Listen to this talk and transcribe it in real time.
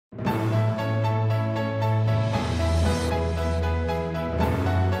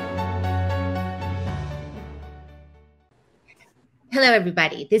Hello,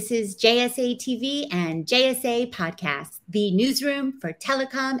 everybody. This is JSA TV and JSA Podcast, the newsroom for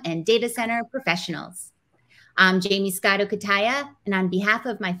telecom and data center professionals. I'm Jamie Scotto-Kataya, and on behalf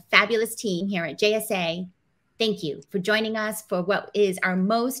of my fabulous team here at JSA, thank you for joining us for what is our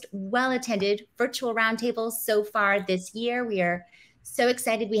most well-attended virtual roundtable so far this year. We are so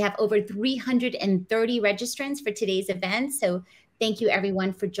excited. We have over 330 registrants for today's event, so thank you,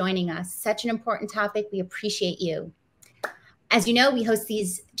 everyone, for joining us. Such an important topic. We appreciate you. As you know, we host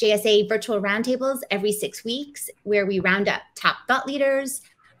these JSA virtual roundtables every 6 weeks, where we round up top thought leaders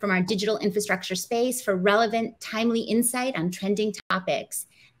from our digital infrastructure space for relevant, timely insight on trending topics.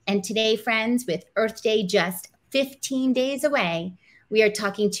 And today, friends, with Earth Day just 15 days away, we are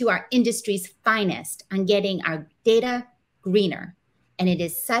talking to our industry's finest on getting our data greener. And it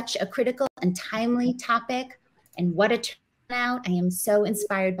is such a critical and timely topic. And what a turnout. I am so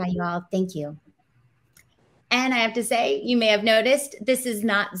inspired by you all. Thank you. And I have to say, you may have noticed, this is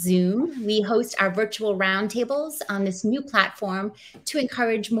not Zoom. We host our virtual roundtables on this new platform to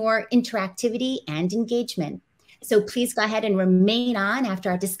encourage more interactivity and engagement. So please go ahead and remain on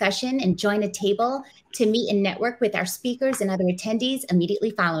after our discussion and join a table to meet and network with our speakers and other attendees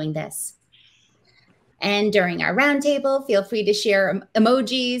immediately following this. And during our roundtable, feel free to share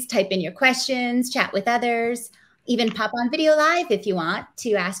emojis, type in your questions, chat with others, even pop on video live if you want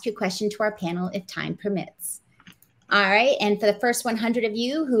to ask your question to our panel if time permits. All right, and for the first 100 of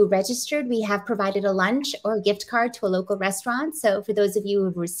you who registered, we have provided a lunch or a gift card to a local restaurant. So for those of you who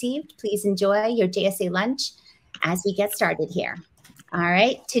have received, please enjoy your JSA lunch as we get started here. All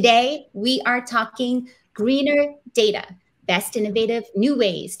right, today we are talking greener data, best innovative new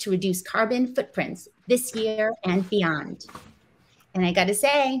ways to reduce carbon footprints this year and beyond. And I gotta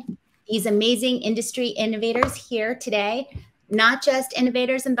say, these amazing industry innovators here today, not just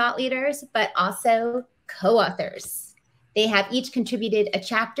innovators and thought leaders, but also co-authors. They have each contributed a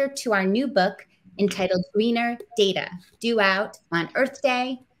chapter to our new book entitled Greener Data, due out on Earth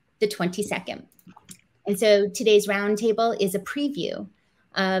Day, the 22nd. And so today's roundtable is a preview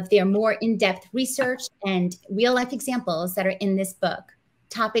of their more in-depth research and real-life examples that are in this book.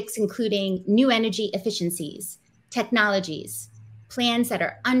 Topics including new energy efficiencies, technologies, plans that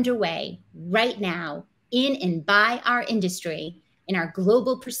are underway right now in and by our industry in our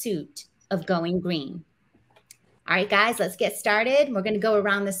global pursuit of going green. All right, guys, let's get started. We're going to go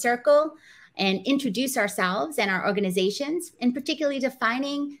around the circle and introduce ourselves and our organizations, and particularly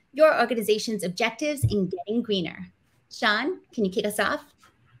defining your organization's objectives in getting greener. Sean, can you kick us off?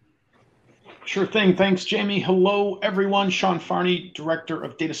 Sure thing. Thanks, Jamie. Hello, everyone. Sean Farney, Director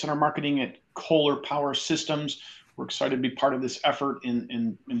of Data Center Marketing at Kohler Power Systems. We're excited to be part of this effort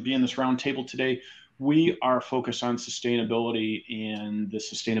and be in this roundtable today. We are focused on sustainability and the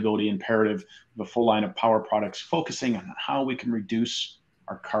sustainability imperative of a full line of power products, focusing on how we can reduce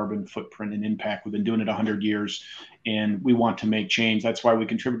our carbon footprint and impact. We've been doing it 100 years, and we want to make change. That's why we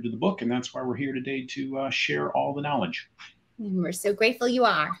contributed to the book, and that's why we're here today to share all the knowledge. And we're so grateful you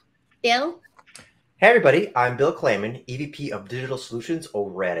are. Bill? Hey, everybody. I'm Bill Clayman, EVP of Digital Solutions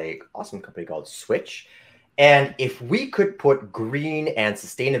over at an awesome company called Switch. And if we could put green and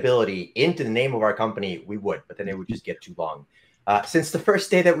sustainability into the name of our company, we would, but then it would just get too long. Since the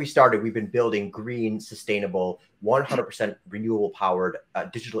first day that we started, we've been building green, sustainable, 100% renewable powered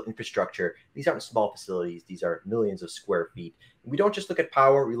digital infrastructure. These aren't small facilities. These are millions of square feet. We don't just look at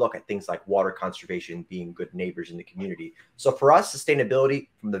power. We look at things like water conservation, being good neighbors in the community. So for us, sustainability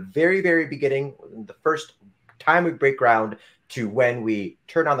from the very, very beginning, the first time we break ground to when we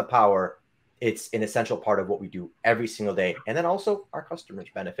turn on the power, it's an essential part of what we do every single day. And then also our customers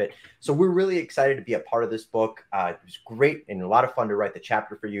benefit. So we're really excited to be a part of this book. It was great and a lot of fun to write the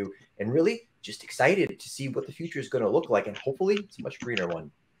chapter for you, and really just excited to see what the future is going to look like. And hopefully it's a much greener one.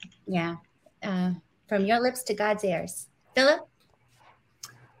 Yeah. From your lips to God's ears. Philip?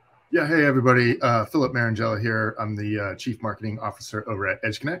 Yeah. Hey, everybody. Philip Marangella here. I'm the Chief Marketing Officer over at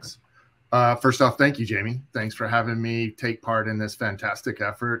EdgeConnects. First off, thank you, Jamie. Thanks for having me take part in this fantastic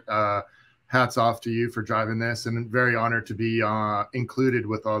effort. Hats off to you for driving this, and very honored to be included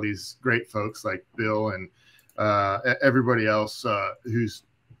with all these great folks like Bill and everybody else who's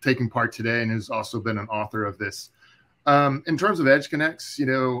taking part today and who's also been an author of this. In terms of EdgeConnects,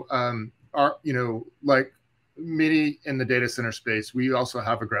 like many in the data center space, we also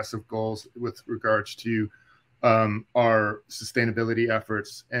have aggressive goals with regards to our sustainability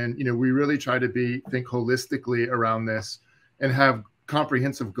efforts, and we really try to think holistically around this and have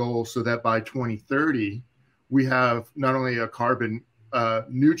comprehensive goals so that by 2030 we have not only a carbon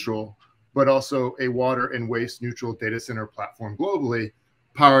neutral but also a water and waste neutral data center platform globally,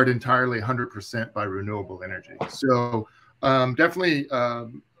 powered entirely 100% by renewable energy. So Definitely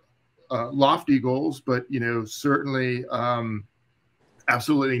lofty goals, but certainly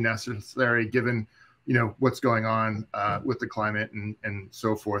absolutely necessary given what's going on with the climate and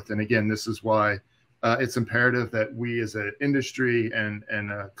so forth. And again, this is why it's imperative that we as an industry and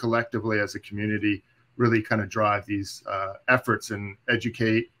collectively as a community really kind of drive these efforts and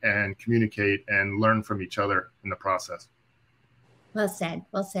educate and communicate and learn from each other in the process. Well said.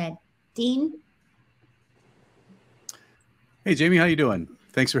 Well said. Dean? Hey, Jamie, how you doing?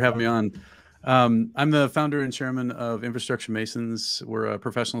 Thanks for having me on. I'm the founder and chairman of Infrastructure Masons. We're a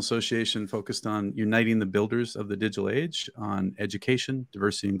professional association focused on uniting the builders of the digital age on education,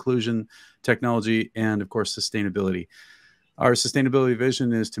 diversity, inclusion, technology, and of course, sustainability. Our sustainability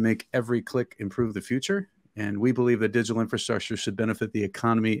vision is to make every click improve the future. And we believe that digital infrastructure should benefit the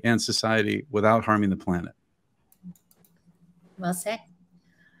economy and society without harming the planet. Well said.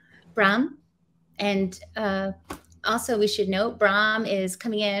 Brahm, and also we should note Brahm is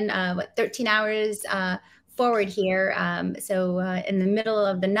coming in 13 hours forward here, so in the middle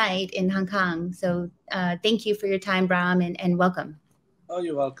of the night in Hong Kong. So thank you for your time, Brahm, and welcome. Oh,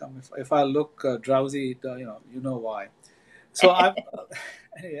 you're welcome. If I look drowsy, you know why. So I'm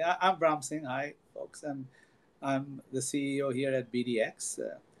Brahm Singh. Hi, folks, and I'm the CEO here at BDX.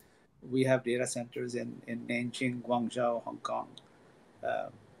 We have data centers in Nanjing, Guangzhou, Hong Kong,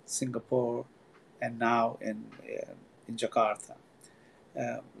 Singapore, and now in Jakarta.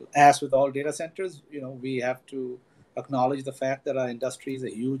 As with all data centers, we have to acknowledge the fact that our industry is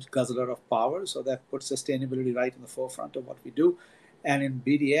a huge guzzler of power, so that puts sustainability right in the forefront of what we do. And in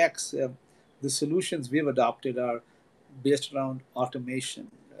BDX, the solutions we've adopted are based around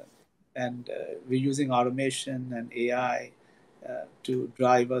automation, and we're using automation and AI to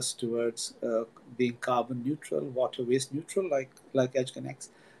drive us towards being carbon neutral, water waste neutral, like EdgeConneX,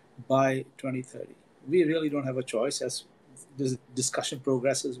 by 2030. We really don't have a choice. As this discussion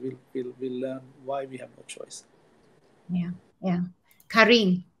progresses, we'll learn why we have no choice. Yeah.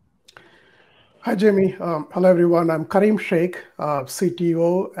 Karim. Hi, Jamie. Hello, everyone. I'm Karim Sheikh,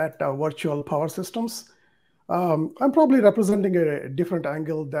 CTO at Virtual Power Systems. I'm probably representing a different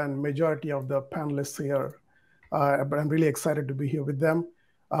angle than majority of the panelists here, but I'm really excited to be here with them.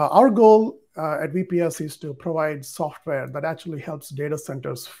 Our goal at VPS is to provide software that actually helps data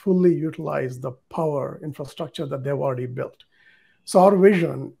centers fully utilize the power infrastructure that they've already built. So our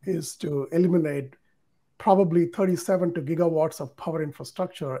vision is to eliminate probably 37 gigawatts of power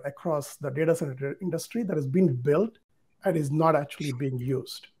infrastructure across the data center industry that has been built and is not actually being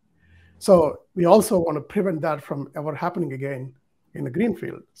used. So we also want to prevent that from ever happening again in the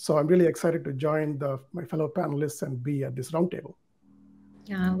greenfield. So I'm really excited to join my fellow panelists and be at this roundtable.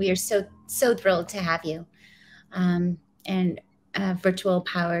 We are so thrilled to have you. And Virtual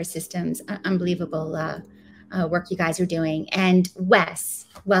Power Systems, unbelievable work you guys are doing. And Wes,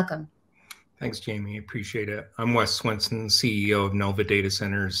 welcome. Thanks, Jamie. Appreciate it. I'm Wes Swenson, CEO of Nova Data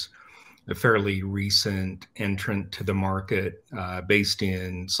Centers, a fairly recent entrant to the market based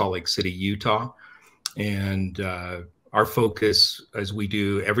in Salt Lake City, Utah. And our focus, as we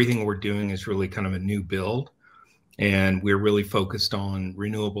do everything we're doing, is really kind of a new build. And we're really focused on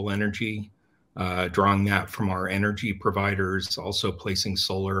renewable energy, drawing that from our energy providers, also placing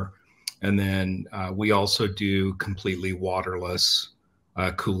solar. And then we also do completely waterless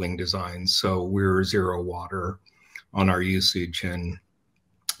cooling designs. So we're zero water on our usage. And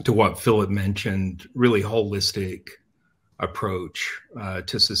to what Philip mentioned, really holistic approach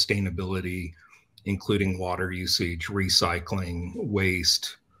to sustainability, including water usage, recycling,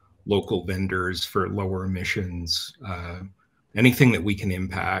 waste, local vendors for lower emissions, anything that we can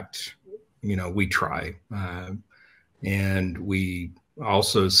impact, we try. And we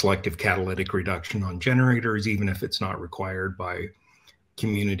also selective catalytic reduction on generators, even if it's not required by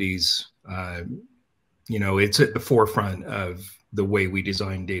communities. It's at the forefront of the way we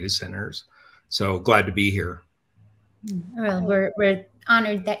design data centers. So glad to be here. Well, we're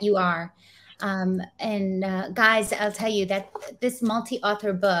honored that you are. Guys, I'll tell you that this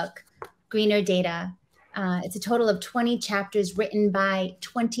multi-author book, Greener Data, it's a total of 20 chapters written by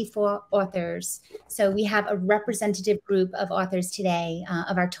 24 authors. So we have a representative group of authors today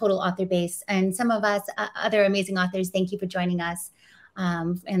of our total author base. And some of us, other amazing authors, thank you for joining us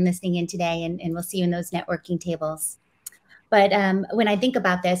and listening in today. And we'll see you in those networking tables. But when I think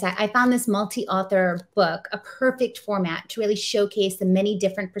about this, I found this multi-author book a perfect format to really showcase the many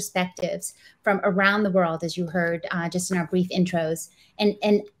different perspectives from around the world, as you heard just in our brief intros,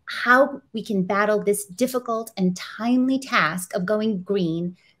 and how we can battle this difficult and timely task of going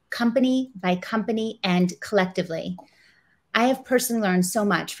green, company by company and collectively. I have personally learned so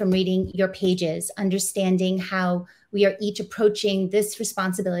much from reading your pages, understanding how We are each approaching this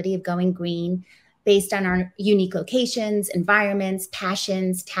responsibility of going green based on our unique locations, environments,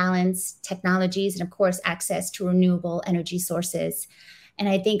 passions, talents, technologies, and of course, access to renewable energy sources. And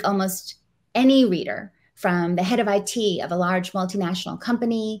I think almost any reader, from the head of IT of a large multinational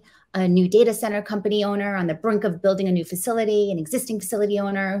company, a new data center company owner on the brink of building a new facility, an existing facility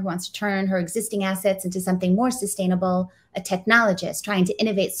owner who wants to turn her existing assets into something more sustainable, a technologist trying to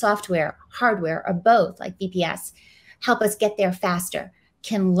innovate software, hardware, or both, like BPS, help us get there faster,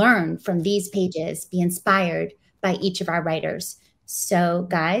 can learn from these pages, be inspired by each of our writers. So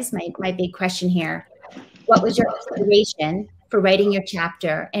guys, my big question here, what was your inspiration for writing your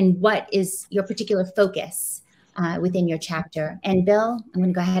chapter, and what is your particular focus within your chapter? And Bill, I'm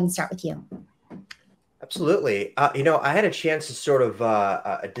going to go ahead and start with you. Absolutely. You know, I had a chance to sort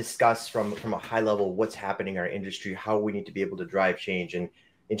of discuss from a high level what's happening in our industry, how we need to be able to drive change. And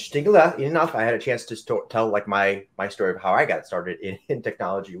interestingly enough, I had a chance to tell like my story of how I got started in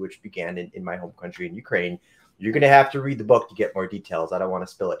technology, which began in my home country in Ukraine. You're going to have to read the book to get more details. I don't want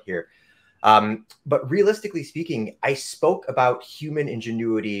to spill it here. But realistically speaking, I spoke about human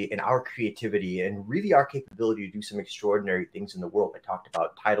ingenuity and our creativity and really our capability to do some extraordinary things in the world. I talked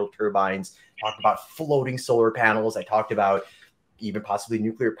about tidal turbines, talked about floating solar panels. I talked about even possibly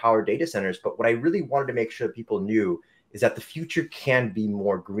nuclear powered data centers. But what I really wanted to make sure people knew is that the future can be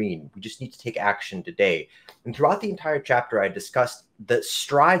more green. We just need to take action today. And throughout the entire chapter, I discussed the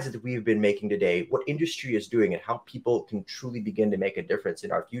strides that we've been making today, what industry is doing, and how people can truly begin to make a difference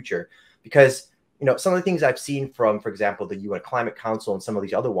in our future. Because, you know, some of the things I've seen from, for example, the UN Climate Council and some of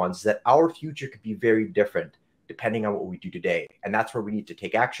these other ones, is that our future could be very different depending on what we do today. And that's where we need to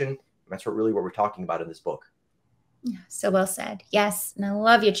take action. And that's what we're talking about in this book. So well said. Yes. And I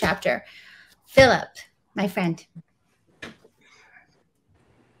love your chapter. Philip, my friend.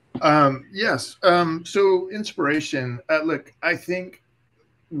 Yes. So inspiration, look, I think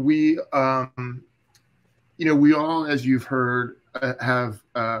we, you know, we all, as you've heard, have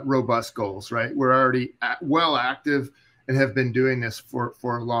robust goals, right? We're already well active and have been doing this for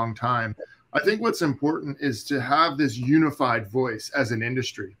a long time. I think what's important is to have this unified voice as an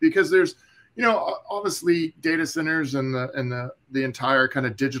industry, because there's, you know, obviously data centers and the entire kind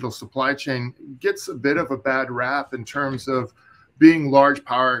of digital supply chain gets a bit of a bad rap in terms of being large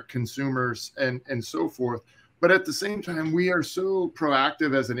power consumers and so forth. But at the same time, we are so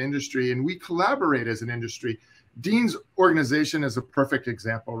proactive as an industry and we collaborate as an industry. Dean's organization is a perfect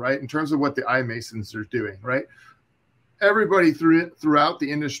example, right? In terms of what the iMasons are doing, right? Everybody throughout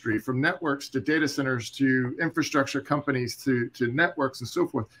the industry, from networks to data centers to infrastructure companies to networks and so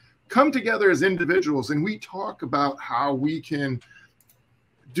forth, come together as individuals and we talk about how we can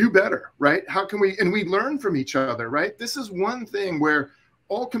do better, right? How can we, and we learn from each other, right? This is one thing where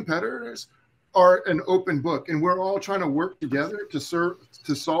all competitors are an open book and we're all trying to work together to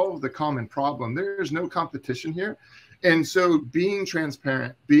solve the common problem. There's no competition here. And so being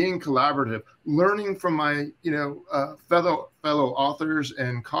transparent, being collaborative, learning from my, you know, fellow authors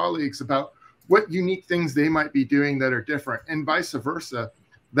and colleagues about what unique things they might be doing that are different and vice versa.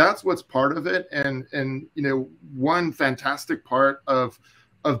 That's what's part of it. And you know, one fantastic part of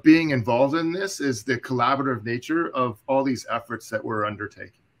being involved in this is the collaborative nature of all these efforts that we're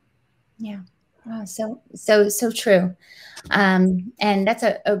undertaking. Yeah. Oh, so true. And that's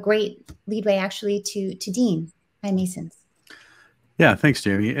a great leadway actually to Dean iMasons. Yeah, thanks,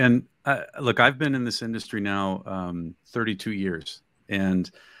 Jamie. And look, I've been in this industry now 32 years,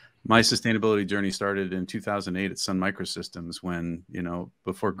 and my sustainability journey started in 2008 at Sun Microsystems when, you know,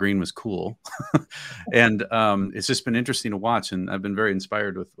 before green was cool. And it's just been interesting to watch. And I've been very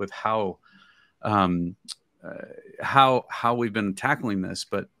inspired with how we've been tackling this,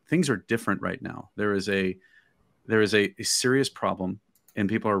 but things are different right now. There is a serious problem and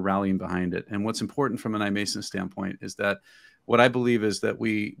people are rallying behind it. And what's important from an iMason standpoint is that what I believe is that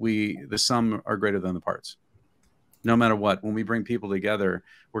the sum are greater than the parts. No matter what, when we bring people together,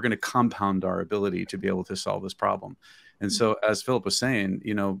 we're going to compound our ability to be able to solve this problem. And so, as Philip was saying,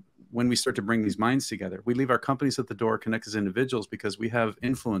 you know, when we start to bring these minds together, we leave our companies at the door, connect as individuals, because we have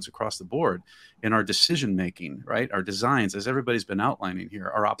influence across the board in our decision making, right? Our designs, as everybody's been outlining here,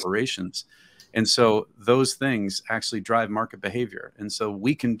 our operations. And so those things actually drive market behavior. And so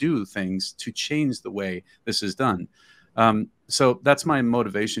we can do things to change the way this is done. So that's my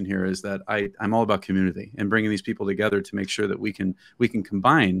motivation here, is that I'm all about community and bringing these people together to make sure that we can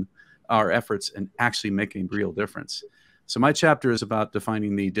combine our efforts and actually make a real difference. So my chapter is about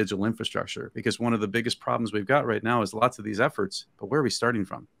defining the digital infrastructure, because one of the biggest problems we've got right now is lots of these efforts, but where are we starting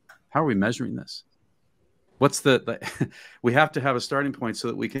from? How are we measuring this? what's we have to have a starting point so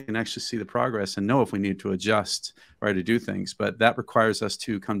that we can actually see the progress and know if we need to adjust, right, to do things. But that requires us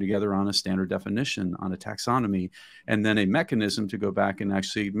to come together on a standard definition, on a taxonomy, and then a mechanism to go back and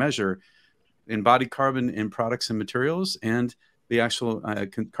actually measure embodied carbon in products and materials and the actual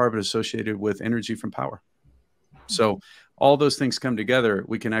carbon associated with energy from power. So all those things come together,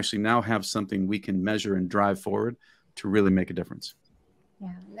 we can actually now have something we can measure and drive forward to really make a difference.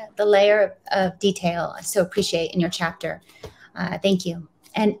 Yeah, the layer of detail I so appreciate in your chapter. Thank you.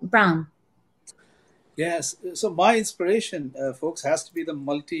 And Brown. Yes, so my inspiration, folks, has to be the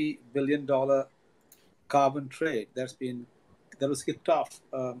multi-billion-dollar carbon trade that was kicked off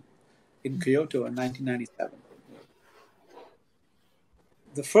in Kyoto in 1997.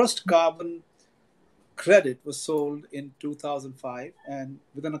 The first carbon credit was sold in 2005, and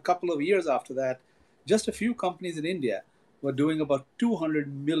within a couple of years after that, just a few companies in India were doing about $200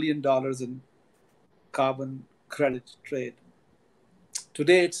 million in carbon credit trade.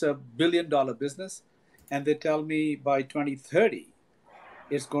 Today, it's a billion-dollar business, and they tell me by 2030,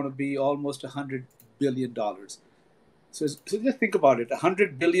 it's going to be almost $100 billion. So just think about it,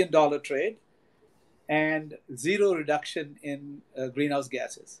 $100 billion trade and zero reduction in greenhouse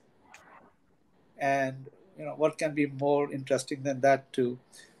gases. And what can be more interesting than that to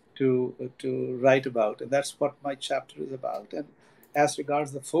write about? And that's what my chapter is about. And as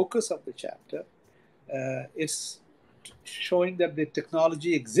regards the focus of the chapter, it's showing that the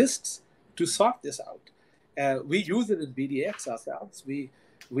technology exists to sort this out. We use it in BDX ourselves.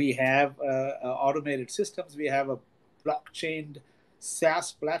 We have automated systems. We have a blockchain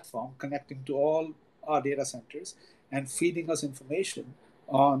SaaS platform connecting to all our data centers and feeding us information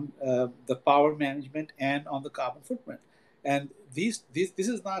on the power management and on the carbon footprint. And this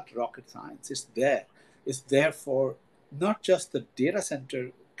is not rocket science. It's there. It's there for not just the data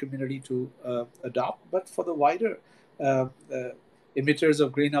center community to adopt, but for the wider emitters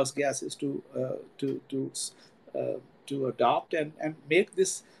of greenhouse gases to adopt and make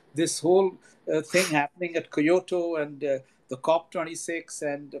this whole thing happening at Kyoto and the COP26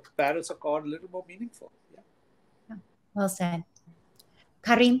 and the Paris Accord a little more meaningful. Yeah. Well said.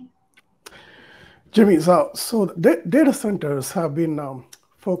 Karim? Jimmy, so data centers have been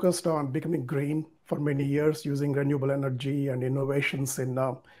focused on becoming green for many years using renewable energy and innovations in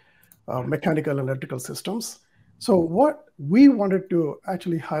mechanical and electrical systems. So what we wanted to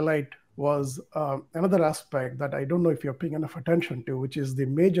actually highlight was another aspect that I don't know if you're paying enough attention to, which is the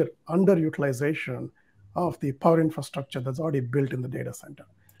major underutilization of the power infrastructure that's already built in the data center.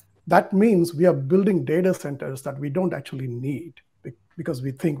 That means we are building data centers that we don't actually need because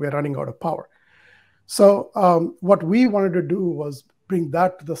we think we're running out of power. So what we wanted to do was bring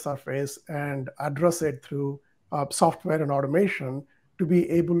that to the surface and address it through software and automation to be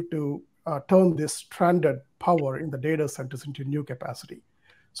able to turn this stranded power in the data centers into new capacity.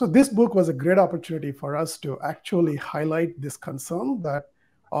 So this book was a great opportunity for us to actually highlight this concern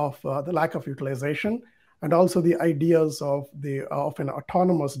of the lack of utilization, and also the ideas of an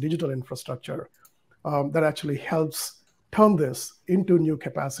autonomous digital infrastructure that actually helps turn this into new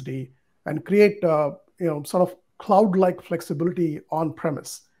capacity and create sort of cloud-like flexibility on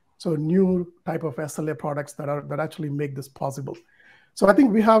premise. So new type of SLA products that actually make this possible. So I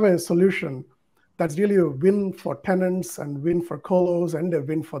think we have a solution that's really a win for tenants and win for colos and a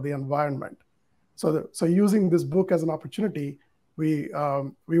win for the environment. So using this book as an opportunity, we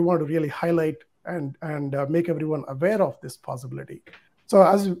want to really highlight and make everyone aware of this possibility. So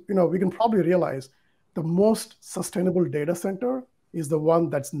as we can probably realize, the most sustainable data center is the one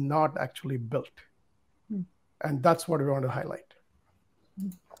that's not actually built. And that's what we want to highlight.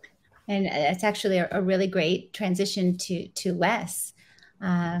 And it's actually a really great transition to Wes,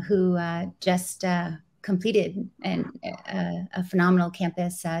 who just completed a phenomenal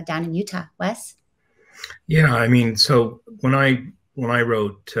campus down in Utah. Wes? Yeah, I mean, so when I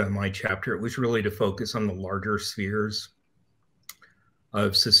wrote my chapter, it was really to focus on the larger spheres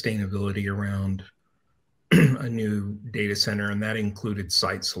of sustainability around a new data center, and that included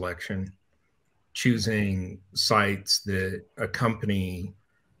site selection, choosing sites that accompany,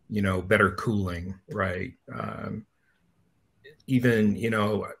 better cooling, right? I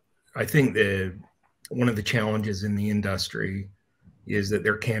think that one of the challenges in the industry is that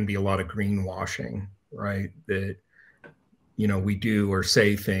there can be a lot of greenwashing, right? That, we do or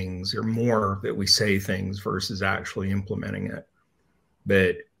say things, or more that we say things versus actually implementing it.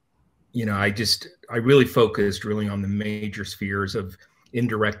 But, I really focused on the major spheres of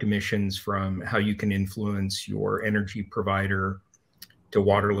indirect emissions, from how you can influence your energy provider to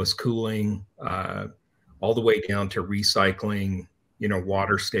waterless cooling, all the way down to recycling,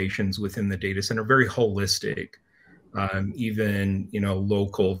 water stations within the data center, very holistic. Even,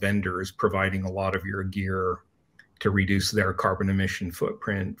 local vendors providing a lot of your gear to reduce their carbon emission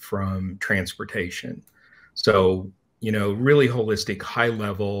footprint from transportation. So, really holistic, high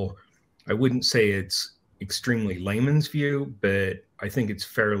level. I wouldn't say it's extremely layman's view, but I think it's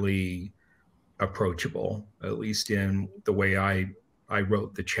fairly approachable, at least in the way I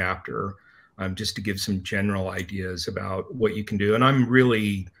wrote the chapter, just to give some general ideas about what you can do. And I'm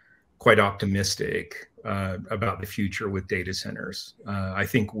really quite optimistic about the future with data centers. I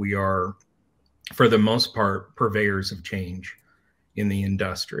think we are, for the most part, purveyors of change in the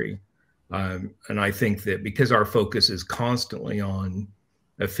industry. And I think that because our focus is constantly on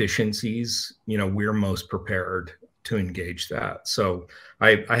efficiencies, we're most prepared to engage that. So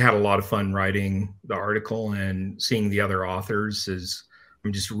I had a lot of fun writing the article, and seeing the other authors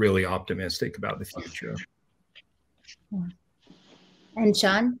I'm just really optimistic about the future. And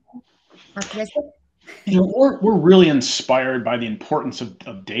Sean, optimistic? We're really inspired by the importance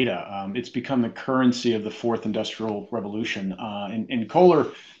of data. It's become the currency of the fourth industrial revolution. And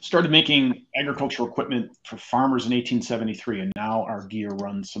Kohler started making agricultural equipment for farmers in 1873, and now our gear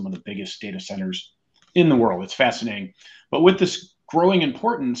runs some of the biggest data centers in the world. It's fascinating. But with this growing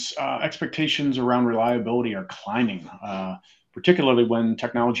importance, expectations around reliability are climbing, particularly when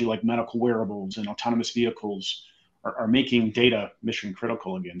technology like medical wearables and autonomous vehicles are making data mission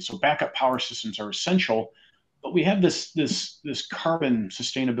critical again. So backup power systems are essential, but we have this carbon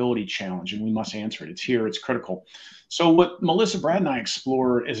sustainability challenge, and we must answer it. It's here, it's critical. So what Melissa, Brad, and I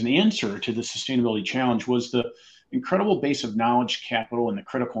explored as an answer to the sustainability challenge was the incredible base of knowledge, capital, and the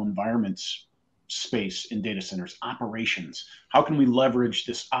critical environments space in data centers, operations. How can we leverage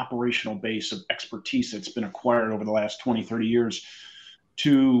this operational base of expertise that's been acquired over the last 20, 30 years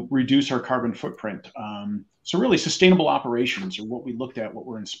to reduce our carbon footprint? So really sustainable operations are what we looked at, what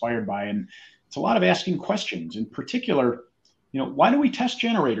we're inspired by. And it's a lot of asking questions. In particular, why do we test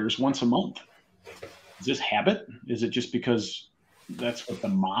generators once a month? Is this habit? Is it just because that's what the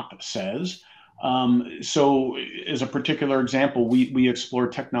MOP says? So as a particular example, we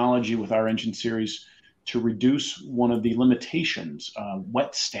explored technology with our engine series to reduce one of the limitations,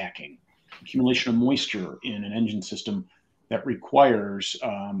 wet stacking, accumulation of moisture in an engine system that requires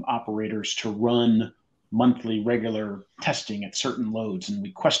operators to run monthly regular testing at certain loads. And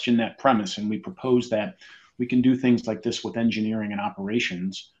we question that premise, and we propose that we can do things like this with engineering and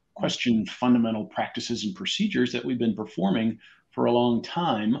operations, question fundamental practices and procedures that we've been performing for a long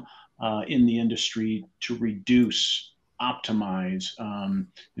time in the industry to reduce, optimize, and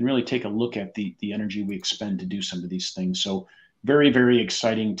really take a look at the energy we expend to do some of these things. So very, very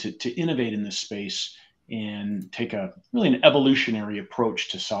exciting to innovate in this space and take really an evolutionary approach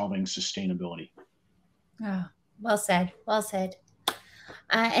to solving sustainability. Oh, well said. Well said.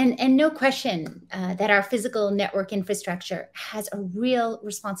 And no question that our physical network infrastructure has a real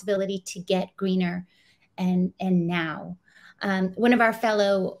responsibility to get greener and now. One of our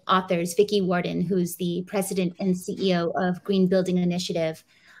fellow authors, Vicki Warden, who's the president and CEO of Green Building Initiative,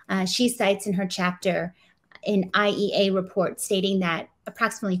 she cites in her chapter an IEA report stating that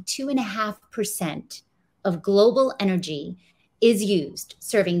approximately 2.5% of global energy is used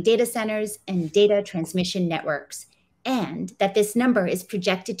serving data centers and data transmission networks, and that this number is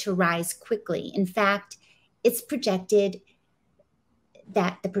projected to rise quickly. In fact, it's projected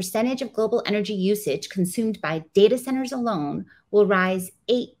that the percentage of global energy usage consumed by data centers alone will rise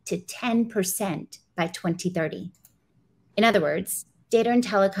 8 to 10% by 2030. In other words, data and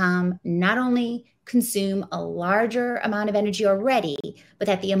telecom not only consume a larger amount of energy already, but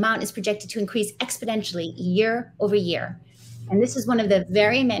that the amount is projected to increase exponentially year over year. And this is one of the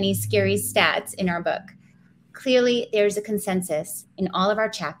very many scary stats in our book. Clearly, there's a consensus in all of our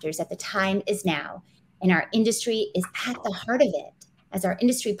chapters that the time is now, and our industry is at the heart of it, as our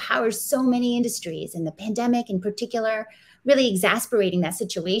industry powers so many industries, and the pandemic in particular really exacerbating that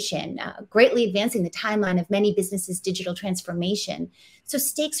situation, greatly advancing the timeline of many businesses' digital transformation. So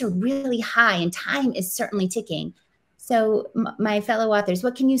stakes are really high, and time is certainly ticking. So my fellow authors,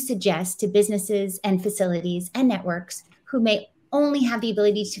 what can you suggest to businesses and facilities and networks who may only have the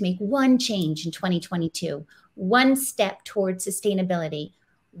ability to make one change in 2022, one step towards sustainability?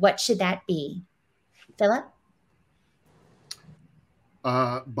 What should that be? Philip?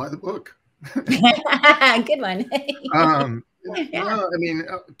 Buy the book. Good one. Yeah. Well, I mean,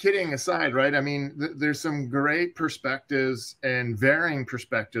 kidding aside, right? I mean, there's some great perspectives and varying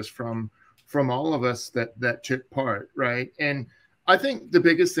perspectives from all of us that took part, right? And I think the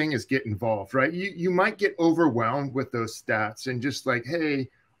biggest thing is get involved, right? You might get overwhelmed with those stats and just like, hey,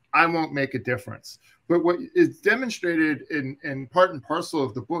 I won't make a difference. But what is demonstrated in part and parcel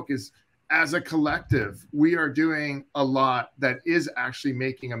of the book is, as a collective, we are doing a lot that is actually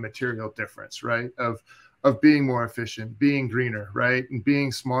making a material difference, right? Of being more efficient, being greener, right? And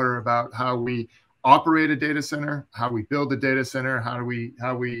being smarter about how we operate a data center, how we build a data center, how we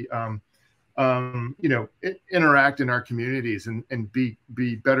interact in our communities and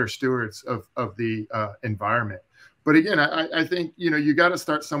be better stewards of the environment. But again, I think, you got to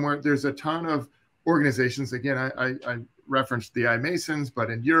start somewhere. There's a ton of organizations. Again, I referenced the iMasons, but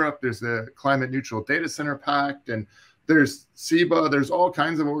in Europe, there's the Climate Neutral Data Center Pact, and there's SIBA. There's all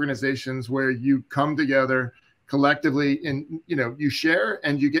kinds of organizations where you come together collectively and, you share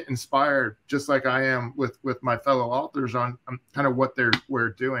and you get inspired, just like I am with my fellow authors on kind of what we're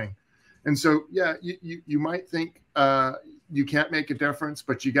doing. And so, yeah, you might think you can't make a difference,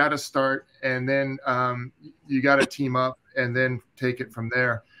 but you got to start, and then you got to team up and then take it from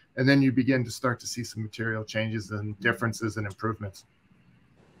there. And then you begin to start to see some material changes and differences and improvements.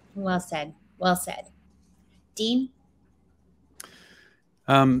 Well said. Well said. Dean?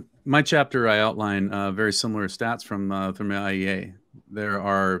 My chapter, I outline very similar stats from the IEA. There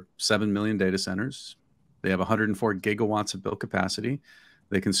are 7 million data centers. They have 104 gigawatts of built capacity.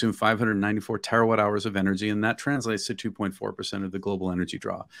 They consume 594 terawatt hours of energy, and that translates to 2.4% of the global energy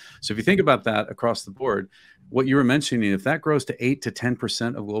draw. So if you think about that across the board, what you were mentioning, if that grows to 8 to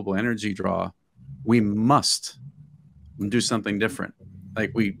 10% of global energy draw, we must do something different.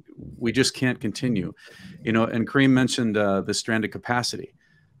 Like we just can't continue, and Kareem mentioned the stranded capacity.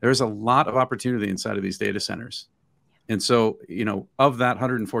 There's a lot of opportunity inside of these data centers. And so, of that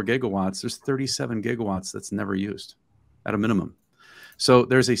 104 gigawatts, there's 37 gigawatts that's never used at a minimum. So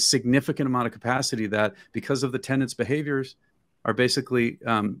there's a significant amount of capacity that, because of the tenants' behaviors, are basically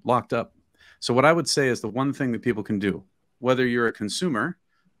locked up. So what I would say is the one thing that people can do, whether you're a consumer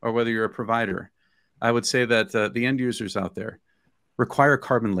or whether you're a provider, I would say that the end users out there require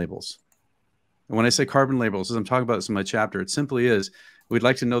carbon labels. And when I say carbon labels, as I'm talking about this in my chapter, it simply is, we'd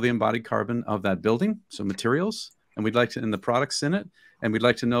like to know the embodied carbon of that building, so materials, and we'd like to, in the products in it, and we'd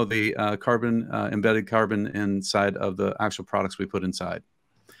like to know the embedded carbon inside of the actual products we put inside.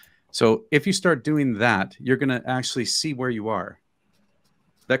 So if you start doing that, you're going to actually see where you are.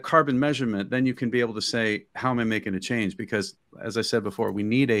 That carbon measurement, then you can be able to say, how am I making a change? Because, as I said before, we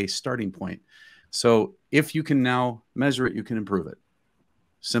need a starting point. So if you can now measure it, you can improve it.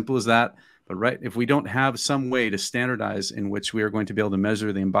 Simple as that. But right, if we don't have some way to standardize in which we are going to be able to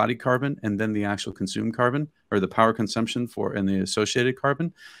measure the embodied carbon and then the actual consumed carbon, or the power consumption for and the associated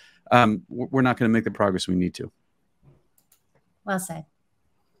carbon, we're not going to make the progress we need to. Well said.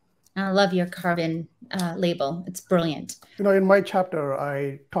 I love your carbon label. It's brilliant. In my chapter,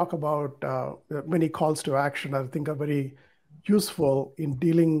 I talk about many calls to action I think are very useful in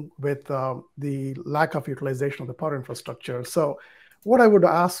dealing with the lack of utilization of the power infrastructure. So what I would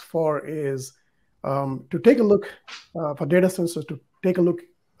ask for is to take a look for data centers, to take a look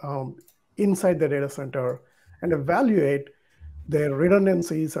inside the data center and evaluate their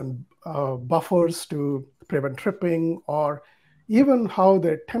redundancies and buffers to prevent tripping, or even how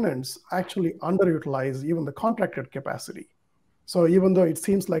their tenants actually underutilize even the contracted capacity. So even though it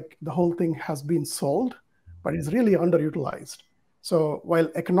seems like the whole thing has been sold, but it's really underutilized. So while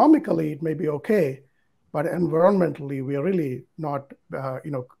economically it may be okay, but environmentally we are really not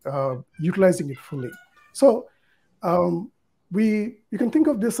utilizing it fully. So you can think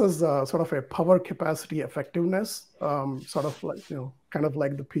of this as sort of a power capacity effectiveness, sort of like, kind of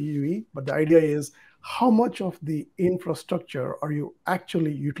like the PUE, but the idea is, how much of the infrastructure are you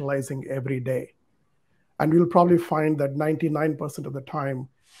actually utilizing every day? And we'll probably find that 99% of the time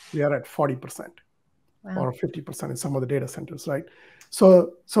we are at 40%. Wow. Or 50% in some of the data centers, right?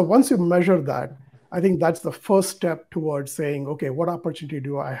 So once you measure that, I think that's the first step towards saying, okay, what opportunity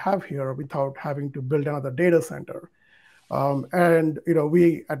do I have here without having to build another data center? And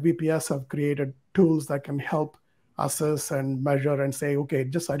we at VPS have created tools that can help assess and measure and say, okay,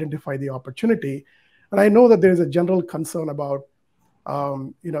 just identify the opportunity. And I know that there is a general concern about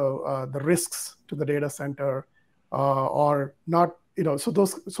the risks to the data center or not.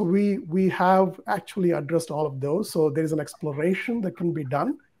 So we have actually addressed all of those. So there is an exploration that can be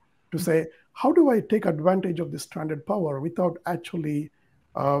done to say, how do I take advantage of this stranded power without actually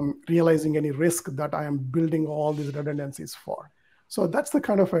realizing any risk that I am building all these redundancies for? So that's the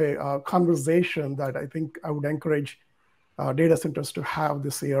kind of a conversation that I think I would encourage data centers to have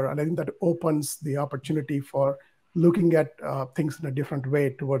this year. And I think that opens the opportunity for looking at things in a different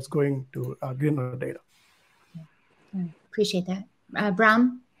way towards going to greener data. Appreciate that.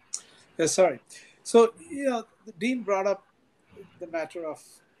 Brown? Yes, sorry. So, Dean brought up the matter of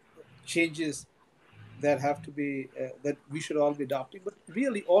changes that have to be that we should all be adopting. But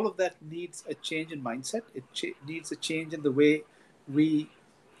really, all of that needs a change in mindset. It needs a change in the way we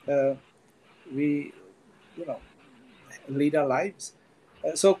lead our lives.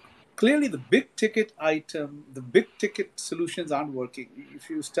 So clearly, the big ticket item, the big ticket solutions aren't working. If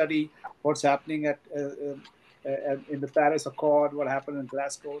you study what's happening in the Paris Accord, what happened in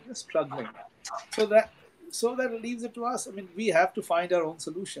Glasgow, they're struggling. So that leaves it to us. I mean, we have to find our own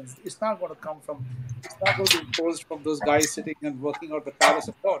solutions. It's not going to be imposed from those guys sitting and working out the Paris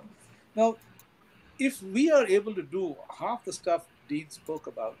Accord. Now, if we are able to do half the stuff Dean spoke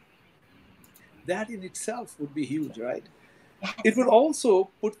about, that in itself would be huge, right? It would also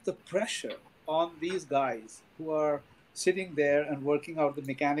put the pressure on these guys who are sitting there and working out the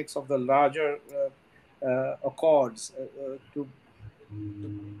mechanics of the larger accords to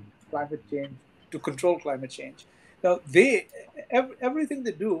climate change, to control climate change. Now, everything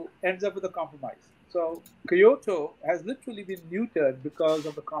they do ends up with a compromise. So Kyoto has literally been neutered because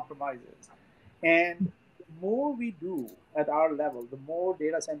of the compromises. And the more we do at our level, the more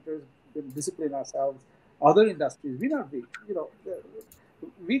data centers discipline ourselves, other industries, we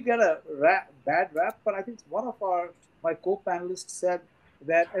get a bad rap, but I think one of my co-panelists said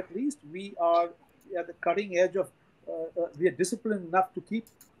that at least we are at the cutting edge of, we are disciplined enough to keep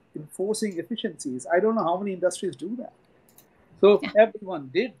enforcing efficiencies. I don't know how many industries do that. So if everyone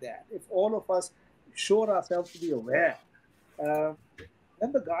did that, if all of us showed ourselves to be aware,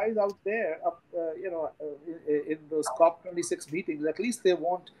 then the guys out there, in those COP26 meetings, at least they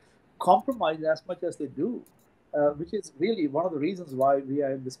won't compromise as much as they do, which is really one of the reasons why we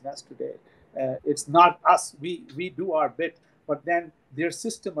are in this mess today. It's not us. We do our bit, but then their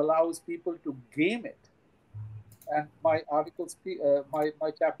system allows people to game it. And my article,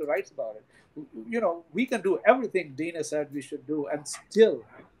 my chapter writes about it. We can do everything Dana said we should do, and still,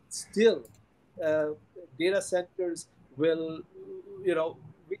 data centers will,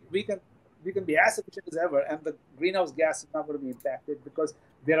 we can be as efficient as ever, and the greenhouse gas is not going to be impacted because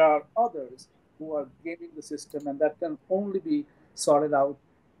there are others who are gaming the system, and that can only be sorted out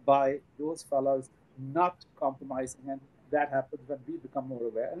by those fellows not compromising, and that happens when we become more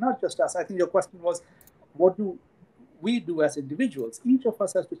aware. And not just us. I think your question was, what do we do as individuals? Each of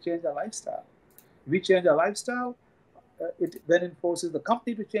us has to change our lifestyle. We change our lifestyle, it then enforces the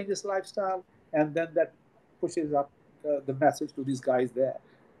company to change its lifestyle, and then that pushes up the message to these guys there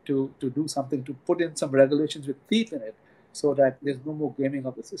to do something, to put in some regulations with teeth in it so that there's no more gaming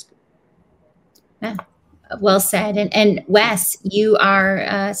of the system. Yeah. Well said. And Wes, you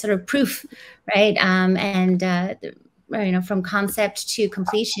are sort of proof, right? From concept to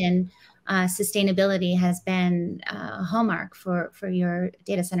completion, sustainability has been a hallmark for your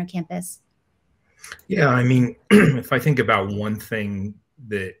data center campus. Yeah, I mean, if I think about one thing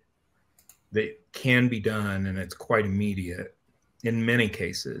that can be done, and it's quite immediate in many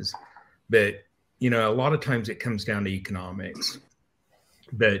cases, but a lot of times it comes down to economics.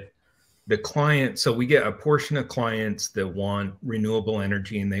 But the client, so we get a portion of clients that want renewable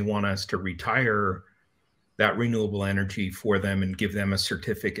energy, and they want us to retire that renewable energy for them and give them a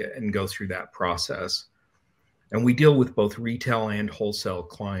certificate and go through that process. And we deal with both retail and wholesale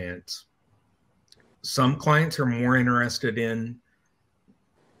clients. Some clients are more interested in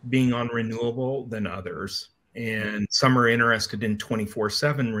being on renewable than others, and some are interested in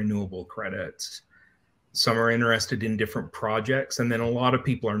 24/7 renewable credits. Some are interested in different projects, and then a lot of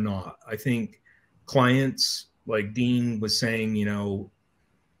people are not. I think clients, like Dean was saying,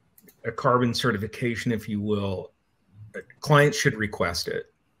 a carbon certification, if you will, clients should request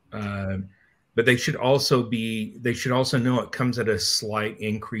it, but they should also know it comes at a slight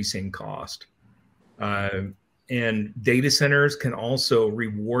increase in cost. And data centers can also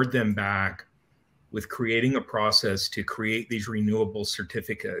reward them back with creating a process to create these renewable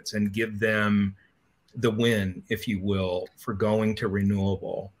certificates and give them the win, if you will, for going to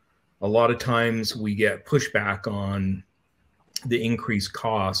renewable. A lot of times we get pushback on the increased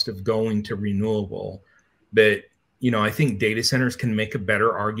cost of going to renewable, but I think data centers can make a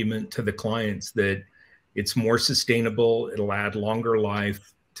better argument to the clients that it's more sustainable, it'll add longer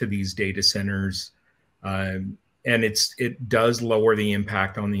life to these data centers, and it does lower the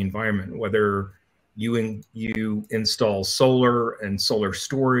impact on the environment, whether you install solar and solar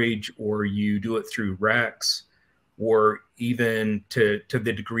storage, or you do it through RECs, or even to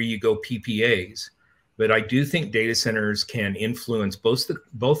the degree you go PPAs. But I do think data centers can influence both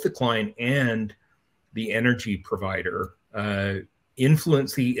the client and the energy provider.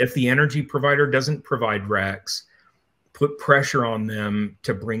 If the energy provider doesn't provide RECs, put pressure on them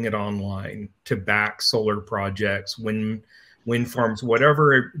to bring it online, to back solar projects, wind wind farms,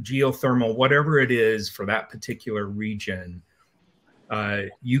 whatever, geothermal, whatever it is for that particular region,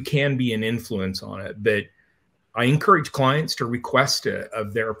 you can be an influence on it. But I encourage clients to request it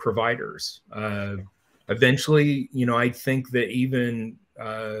of their providers. Eventually, I think that even,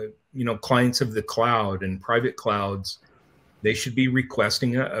 clients of the cloud and private clouds, they should be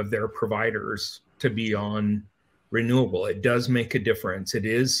requesting it of their providers to be on renewable. It does make a difference. It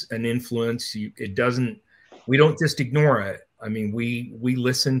is an influence. We don't just ignore it. I mean, we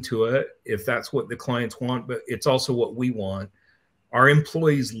listen to it if that's what the clients want, but it's also what we want. Our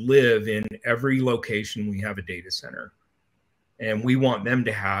employees live in every location we have a data center, and we want them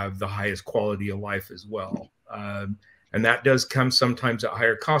to have the highest quality of life as well. And that does come sometimes at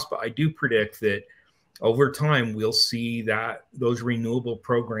higher cost, but I do predict that over time, we'll see that those renewable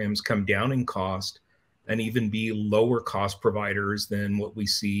programs come down in cost and even be lower cost providers than what we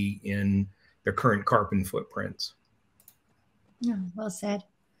see in the current carbon footprints. Yeah, well said.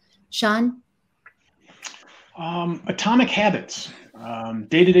 Sean? Atomic habits,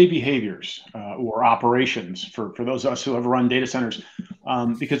 day-to-day behaviors, or operations for those of us who have run data centers,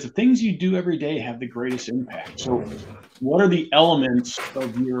 because the things you do every day have the greatest impact. So what are the elements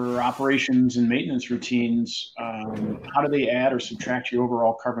of your operations and maintenance routines? How do they add or subtract your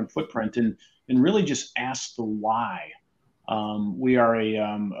overall carbon footprint? And really just ask the why. We are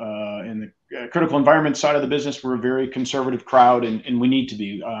in the critical environment side of the business, we're a very conservative crowd, and we need to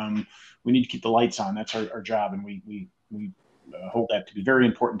be. We need to keep the lights on. That's our job, and we hold that to be very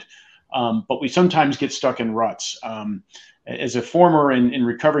important. But we sometimes get stuck in ruts. As a former and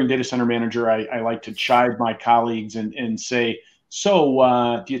recovering data center manager, I like to chide my colleagues and say,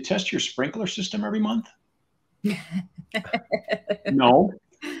 so do you test your sprinkler system every month? No.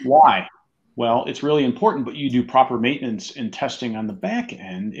 Why? Well, it's really important, but you do proper maintenance and testing on the back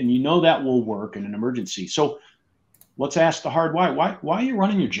end, and you know that will work in an emergency. So let's ask the hard why. Why are you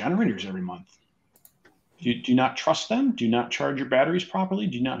running your generators every month? Do you not trust them? Do you not charge your batteries properly?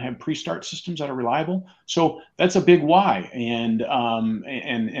 Do you not have pre-start systems that are reliable? So that's a big why. And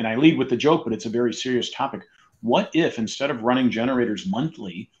I lead with the joke, but it's a very serious topic. What if instead of running generators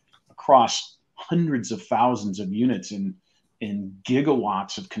monthly across hundreds of thousands of units in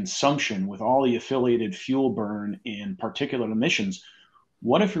gigawatts of consumption with all the affiliated fuel burn and particulate emissions,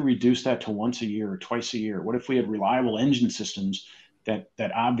 what if we reduced that to once a year or twice a year? What if we had reliable engine systems that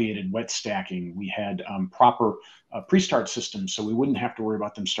obviated wet stacking? We had proper pre-start systems, so we wouldn't have to worry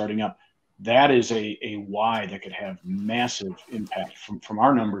about them starting up. That is a why that could have massive impact from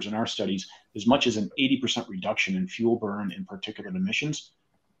our numbers and our studies, as much as an 80% reduction in fuel burn and particulate emissions.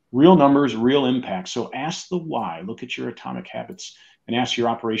 Real numbers, real impact. So ask the why. Look at your atomic habits and ask your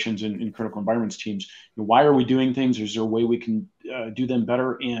operations and critical environments teams, why are we doing things? Is there a way we can do them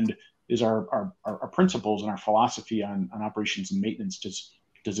better? And is our principles and our philosophy on operations and maintenance,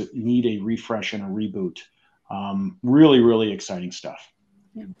 does it need a refresh and a reboot? Really, really exciting stuff.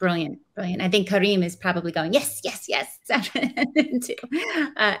 Yeah, brilliant. I think Karim is probably going, yes.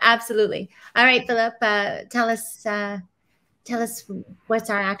 Absolutely. All right, Philip, tell us what's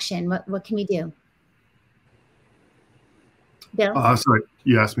our action. What can we do? Bill? Sorry,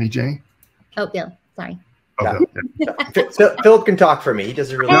 you asked me, Jay? Oh, Bill, sorry. Oh, yeah. Bill. Philip can talk for me. He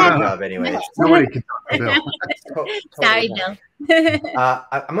does a really good job anyway. Nobody can talk for Bill. Totally sorry, Bill.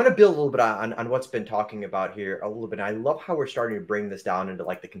 I'm going to build a little bit on what's been talking about here a little bit. I love how we're starting to bring this down into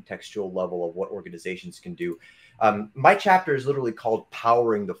like the contextual level of what organizations can do. My chapter is literally called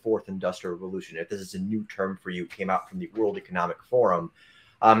Powering the Fourth Industrial Revolution. If this is a new term for you, it came out from the World Economic Forum.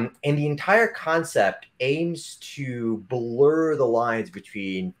 And the entire concept aims to blur the lines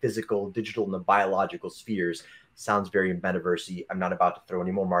between physical, digital, and the biological spheres. Sounds very metaversy. I'm not about to throw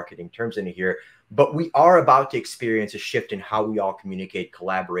any more marketing terms into here, but we are about to experience a shift in how we all communicate,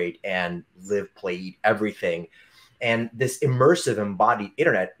 collaborate, and live, play, eat everything. And this immersive embodied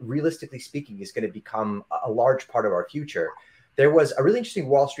internet, realistically speaking, is going to become a large part of our future. There was a really interesting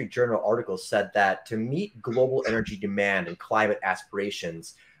Wall Street Journal article said that to meet global energy demand and climate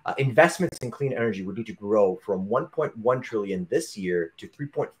aspirations, investments in clean energy would need to grow from 1.1 trillion this year to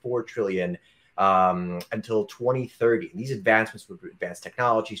 3.4 trillion until 2030. And these advancements would advance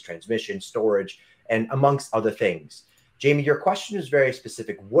technologies, transmission, storage, and amongst other things. Jamie, your question is very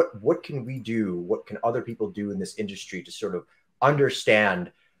specific. What can we do? What can other people do in this industry to sort of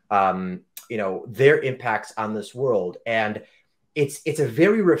understand, their impacts on this world? And it's a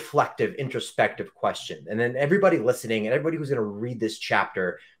very reflective, introspective question. And then everybody listening and everybody who's going to read this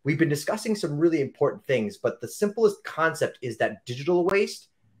chapter, we've been discussing some really important things, but the simplest concept is that digital waste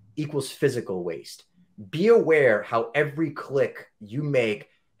equals physical waste. Be aware how every click you make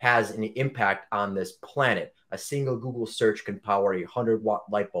has an impact on this planet. A single Google search can power a 100-watt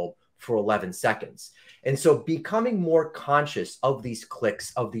light bulb for 11 seconds. And so becoming more conscious of these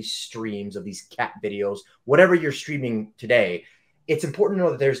clicks, of these streams, of these cat videos, whatever you're streaming today, it's important to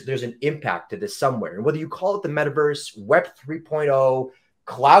know that there's an impact to this somewhere. And whether you call it the metaverse, Web 3.0,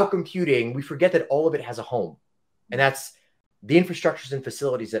 cloud computing, we forget that all of it has a home. And that's the infrastructures and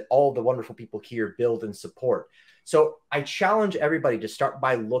facilities that all the wonderful people here build and support. So I challenge everybody to start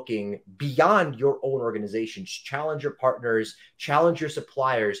by looking beyond your own organizations, challenge your partners, challenge your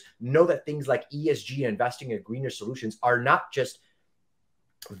suppliers, know that things like ESG and investing in greener solutions are not just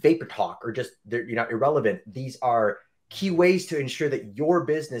vapor talk or just they're irrelevant. These are key ways to ensure that your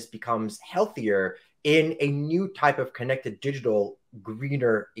business becomes healthier in a new type of connected digital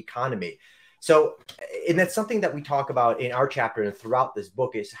greener economy. So, and that's something that we talk about in our chapter and throughout this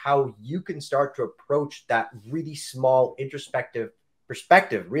book is how you can start to approach that really small introspective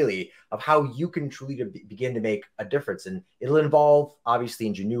perspective, really, of how you can truly begin to make a difference. And it'll involve, obviously,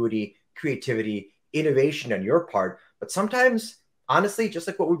 ingenuity, creativity, innovation on your part. But sometimes, honestly, just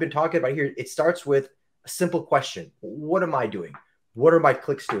like what we've been talking about here, it starts with a simple question. What am I doing? What are my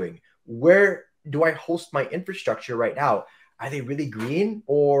clicks doing? Where do I host my infrastructure right now? Are they really green,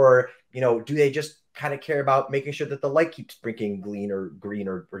 or do they just kind of care about making sure that the light keeps blinking green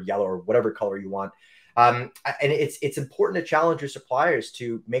or yellow or whatever color you want? And it's important to challenge your suppliers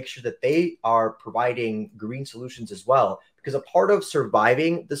to make sure that they are providing green solutions as well, because a part of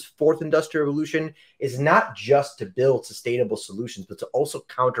surviving this fourth industrial revolution is not just to build sustainable solutions, but to also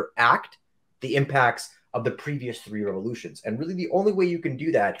counteract the impacts of the previous three revolutions. And really the only way you can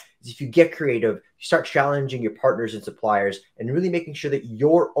do that is if you get creative, you start challenging your partners and suppliers, and really making sure that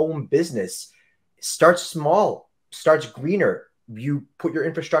your own business starts small, starts greener. You put your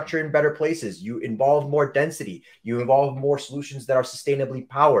infrastructure in better places. You involve more density. You involve more solutions that are sustainably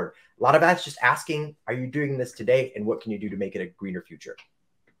powered. A lot of that's just asking, are you doing this today? And what can you do to make it a greener future?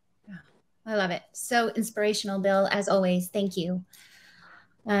 I love it. So inspirational, Bill, as always. Thank you.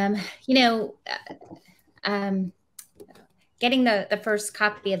 Getting the first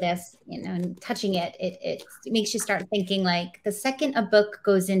copy of this, and touching it, it makes you start thinking, like, the second a book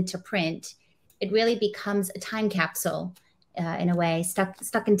goes into print, it really becomes a time capsule, in a way,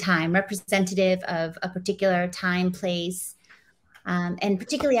 stuck in time, representative of a particular time, place. And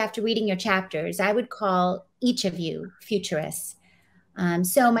particularly after reading your chapters, I would call each of you futurists.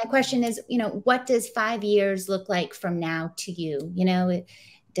 So my question is, what does 5 years look like from now to you?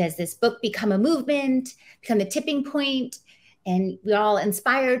 Does this book become a movement, become the tipping point, and we're all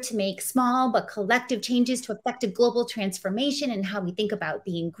inspired to make small but collective changes to effective global transformation and how we think about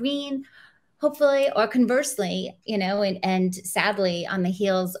being green, hopefully, or conversely, and sadly, on the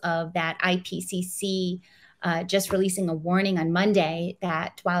heels of that IPCC just releasing a warning on Monday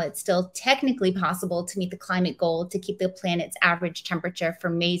that while it's still technically possible to meet the climate goal to keep the planet's average temperature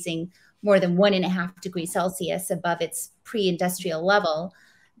from raising more than 1.5 degrees Celsius above its pre-industrial level,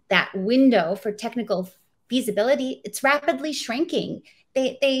 that window for technical feasibility, it's rapidly shrinking.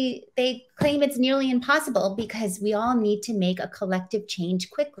 They claim it's nearly impossible because we all need to make a collective change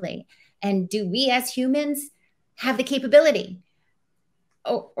quickly. And do we as humans have the capability?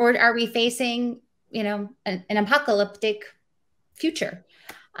 Or are we facing, an apocalyptic future?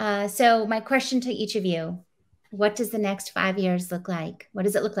 So my question to each of you, what does the next 5 years look like? What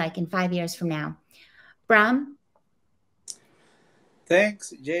does it look like in 5 years from now? Brahm?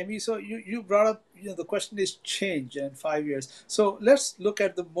 Thanks, Jamie. So you brought up, the question is change in 5 years. So let's look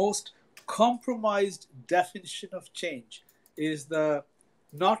at the most compromised definition of change is the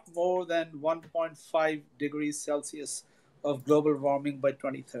not more than 1.5 degrees Celsius of global warming by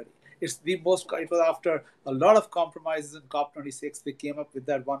 2030. It was after a lot of compromises in COP26, they came up with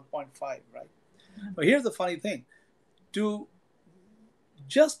that 1.5, right? But here's the funny thing. To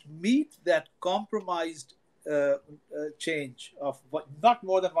just meet that compromised change of not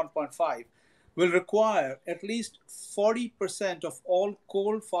more than 1.5 will require at least 40% of all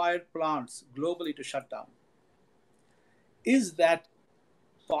coal-fired plants globally to shut down. Is that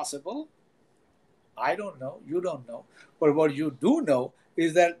possible? I don't know. You don't know. But what you do know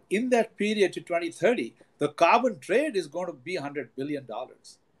is that in that period to 2030, the carbon trade is going to be $100 billion.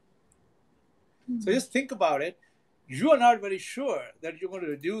 So just think about it. You are not very sure that you're going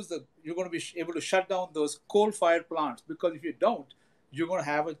to you're going to be able to shut down those coal-fired plants, because if you don't, you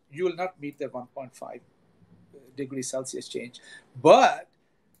will not meet that 1.5 degrees Celsius change. But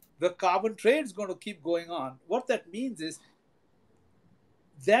the carbon trade is going to keep going on. What that means is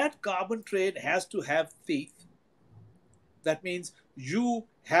that carbon trade has to have teeth. That means you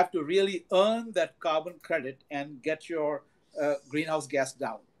have to really earn that carbon credit and get your greenhouse gas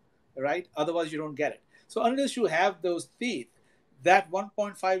down. right? Otherwise, you don't get it. So unless you have those teeth, that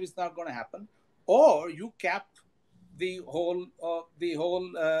 1.5 is not going to happen, or you cap the whole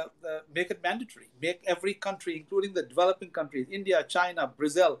make it mandatory, make every country, including the developing countries, India, China,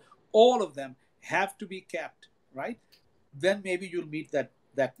 Brazil, all of them have to be capped, right? Then maybe you'll meet that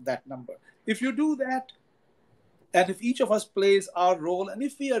number. If you do that, and if each of us plays our role, and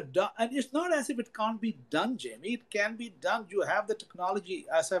if we are done, and it's not as if it can't be done, Jamie, it can be done. You have the technology,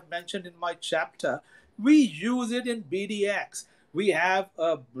 as I've mentioned in my chapter. We use it in BDX. We have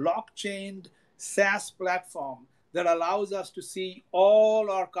a blockchain SaaS platform that allows us to see all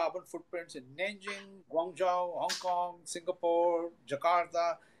our carbon footprints in Nanjing, Guangzhou, Hong Kong, Singapore,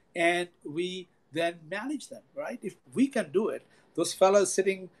 Jakarta, and we then manage them, right? If we can do it, those fellas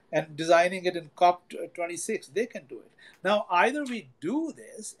sitting and designing it in COP26, they can do it. Now, either we do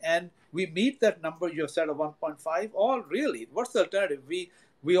this and we meet that number you have said of 1.5, or really, what's the alternative?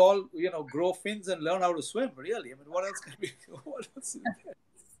 We all, grow fins and learn how to swim, really. I mean, what else can we do? What else is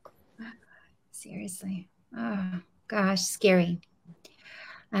there? Seriously. Oh, gosh, scary.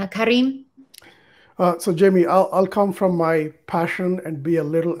 Karim? So Jamie, I'll come from my passion and be a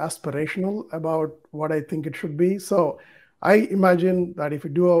little aspirational about what I think it should be. So I imagine that if we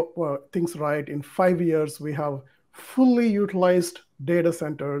do things right, in 5 years, we have fully utilized data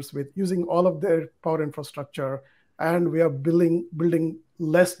centers with using all of their power infrastructure, and we are building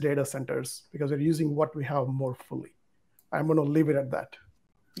less data centers because we're using what we have more fully. I'm going to leave it at that.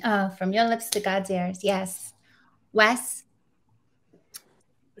 From your lips to God's ears, yes. Wes?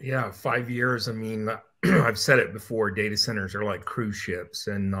 Yeah, 5 years. I mean, I've said it before, data centers are like cruise ships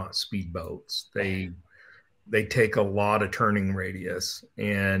and not speedboats. They take a lot of turning radius.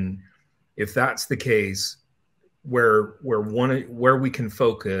 And if that's the case, where we can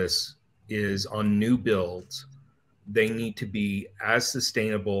focus is on new builds. They need to be as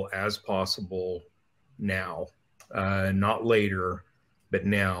sustainable as possible now, not later, but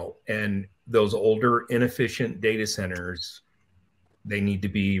now. And those older, inefficient data centers, they need to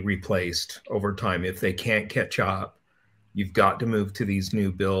be replaced over time. If they can't catch up, you've got to move to these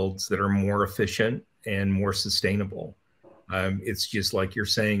new builds that are more efficient and more sustainable. It's just like you're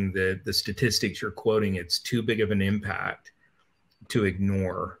saying, that the statistics you're quoting, it's too big of an impact to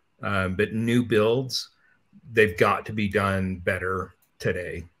ignore. But new builds, they've got to be done better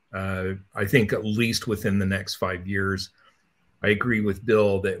today. I think at least within the next 5 years, I agree with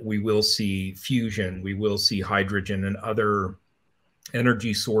Bill that we will see fusion, we will see hydrogen and other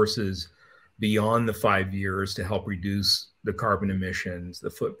energy sources beyond the 5 years to help reduce the carbon emissions, the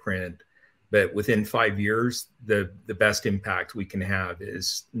footprint. But within 5 years, the best impact we can have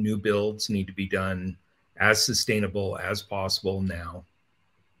is new builds need to be done as sustainable as possible now.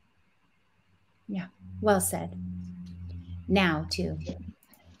 Yeah, well said. Now, too.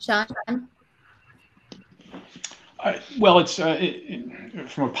 Sean? Well, it's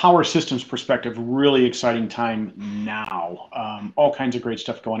from a power systems perspective, really exciting time now. All kinds of great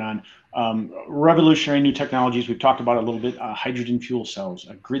stuff going on. Revolutionary new technologies. We've talked about it a little bit. Hydrogen fuel cells,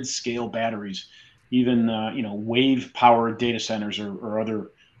 grid scale batteries, even wave powered data centers or other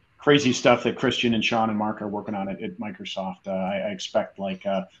crazy stuff that Christian and Sean and Mark are working on at Microsoft. I expect like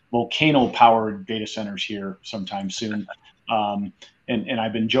volcano powered data centers here sometime soon. And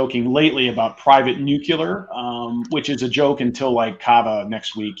I've been joking lately about private nuclear, which is a joke until like Kava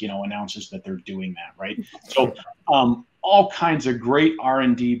next week, announces that they're doing that, right? So all kinds of great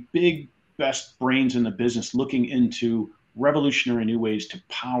R&D, big best brains in the business looking into revolutionary new ways to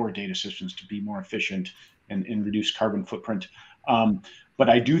power data systems to be more efficient and reduce carbon footprint. But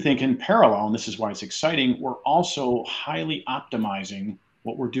I do think in parallel, and this is why it's exciting, we're also highly optimizing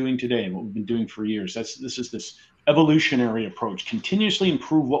what we're doing today and what we've been doing for years. This is this evolutionary approach, continuously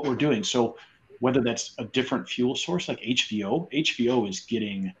improve what we're doing. So whether that's a different fuel source like HVO is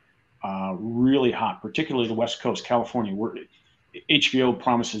getting really hot, particularly the West Coast, California, where HVO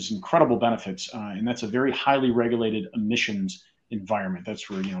promises incredible benefits, and that's a very highly regulated emissions environment.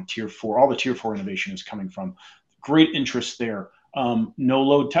 That's where Tier 4, all the Tier 4 innovation is coming from. Great interest there. No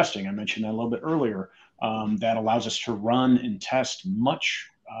load testing, I mentioned that a little bit earlier. That allows us to run and test much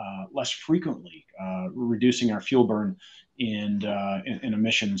less frequently, reducing our fuel burn and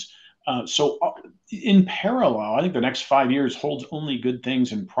emissions. So in parallel, I think the next 5 years holds only good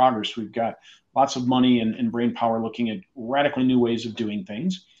things in progress. We've got lots of money and brain power looking at radically new ways of doing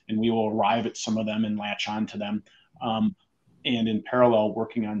things, and we will arrive at some of them and latch on to them. And in parallel,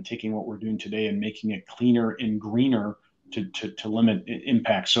 working on taking what we're doing today and making it cleaner and greener to limit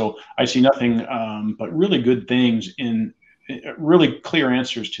impact. So I see nothing but really good things in really clear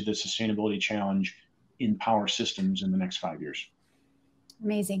answers to the sustainability challenge in power systems in the next 5 years.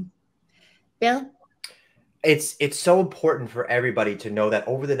 Amazing. Bill? It's so important for everybody to know that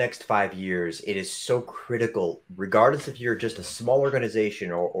over the next 5 years, it is so critical, regardless if you're just a small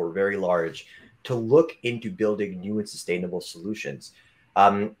organization or very large, to look into building new and sustainable solutions.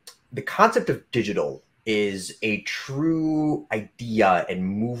 The concept of digital is a true idea and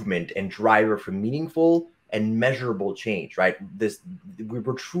movement and driver for meaningful and measurable change, right?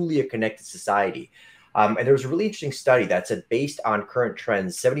 We're truly a connected society. And there was a really interesting study that said, based on current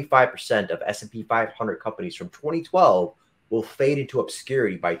trends, 75% of S&P 500 companies from 2012 will fade into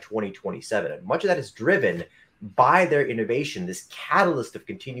obscurity by 2027. And much of that is driven by their innovation, this catalyst of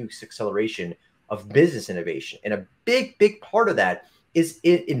continuous acceleration of business innovation. And a big, big part of that is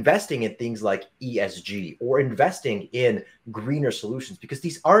investing in things like ESG or investing in greener solutions, because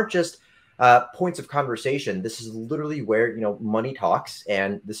these aren't just points of conversation. This is literally where, money talks,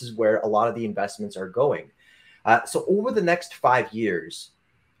 and this is where a lot of the investments are going. So over the next 5 years,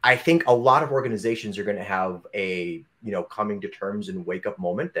 I think a lot of organizations are going to have a, coming to terms and wake up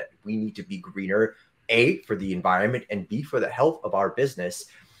moment that we need to be greener, A, for the environment, and B, for the health of our business.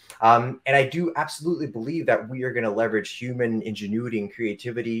 And I do absolutely believe that we are going to leverage human ingenuity and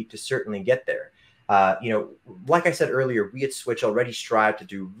creativity to certainly get there. Like I said earlier, we at Switch already strive to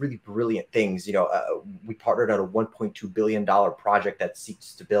do really brilliant things. We partnered on a $1.2 billion project that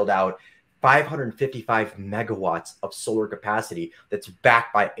seeks to build out 555 megawatts of solar capacity that's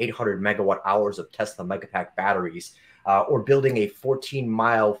backed by 800 megawatt hours of Tesla Megapack batteries, or building a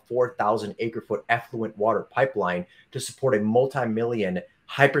 14-mile, 4,000 acre-foot effluent water pipeline to support a multi-million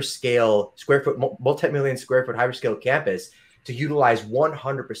square foot hyperscale campus to utilize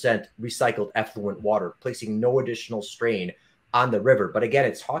 100% recycled effluent water, placing no additional strain on the river. But again,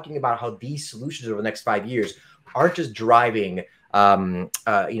 it's talking about how these solutions over the next 5 years aren't just driving, a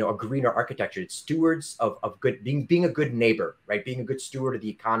greener architecture. It's stewards of good, being a good neighbor, right? Being a good steward of the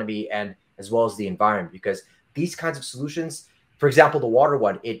economy and as well as the environment, because these kinds of solutions, for example, the water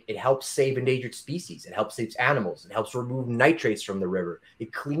one, it helps save endangered species. It helps save animals. It helps remove nitrates from the river.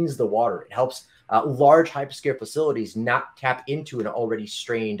 It cleans the water. It helps large hyperscale facilities not tap into an already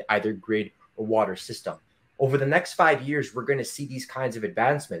strained either grid or water system. Over the next 5 years, we're going to see these kinds of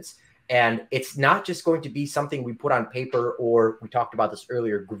advancements. And it's not just going to be something we put on paper, or we talked about this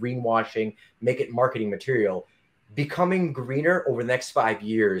earlier, greenwashing, make it marketing material. Becoming greener over the next 5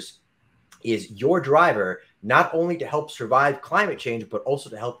 years is your driver, not only to help survive climate change, but also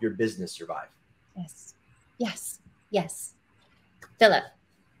to help your business survive. Yes. Yes. Yes. Philip.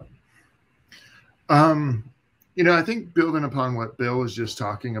 I think building upon what Bill was just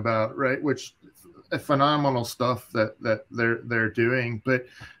talking about, right, which phenomenal stuff that they're doing, but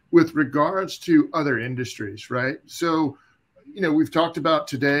with regards to other industries, right? So, we've talked about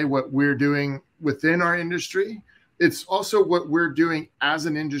today what we're doing within our industry. It's also what we're doing as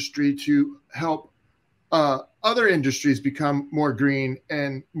an industry to help other industries become more green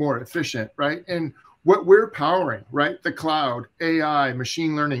and more efficient, right? And what we're powering, right? The cloud, AI,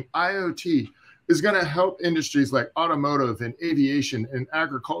 machine learning, IoT is going to help industries like automotive and aviation and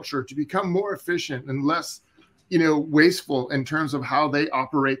agriculture to become more efficient and less, wasteful in terms of how they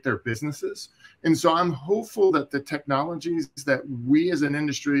operate their businesses. And so I'm hopeful that the technologies that we as an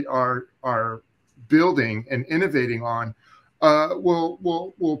industry are building and innovating on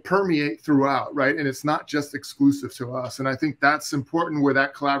will permeate throughout, right? And it's not just exclusive to us. And I think that's important, where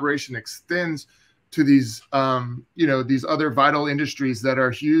that collaboration extends to these, these other vital industries that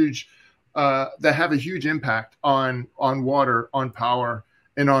are huge, that have a huge impact on water, on power,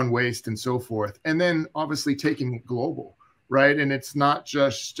 and on waste and so forth. And then obviously taking it global, right? And it's not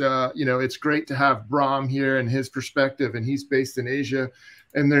just, it's great to have Brahm here and his perspective, and he's based in Asia.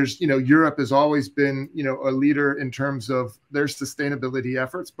 And there's, Europe has always been, a leader in terms of their sustainability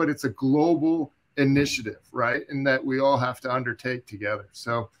efforts, but it's a global initiative, right? And that we all have to undertake together.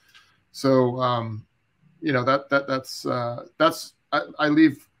 I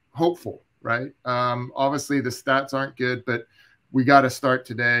leave hopeful, right? Obviously the stats aren't good, but we got to start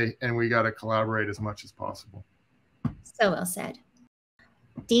today, and we got to collaborate as much as possible. So well said.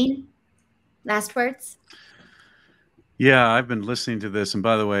 Dean, last words? Yeah, I've been listening to this. And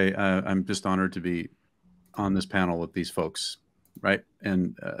by the way, I'm just honored to be on this panel with these folks, right?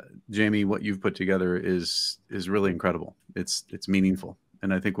 And Jamie, what you've put together is really incredible. It's meaningful.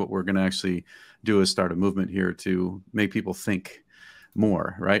 And I think what we're going to actually do is start a movement here to make people think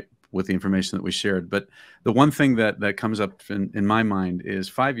more, right, with the information that we shared. But the one thing that comes up in my mind is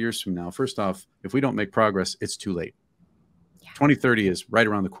 5 years from now, first off, if we don't make progress, it's too late. Yeah. 2030 is right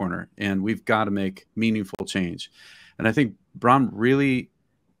around the corner, and we've got to make meaningful change. And I think Brahm really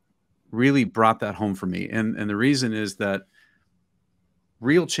brought that home for me. And the reason is that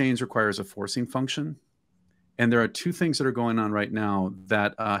Real change requires a forcing function. And there are two things that are going on right now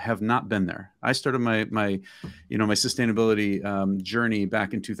that have not been there. I started my sustainability journey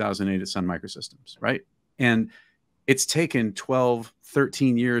back in 2008 at Sun Microsystems, right? And it's taken 12,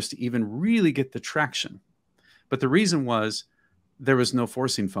 13 years to even really get the traction. But the reason was there was no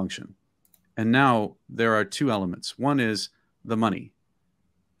forcing function. And now there are two elements. One is the money.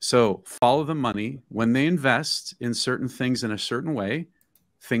 So follow the money. When they invest in certain things in a certain way,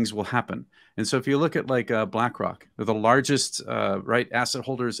 things will happen. And so if you look at like BlackRock, they're the largest asset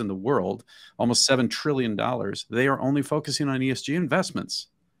holders in the world, almost $7 trillion. They are only focusing on ESG investments.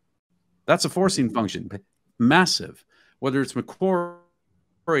 That's a forcing function, massive. Whether it's Macquarie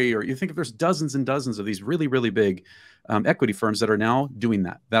or you think if there's dozens and dozens of these really, really big equity firms that are now doing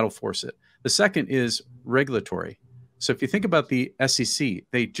that, that'll force it. The second is regulatory. So if you think about the SEC,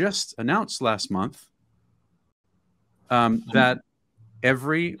 they just announced last month that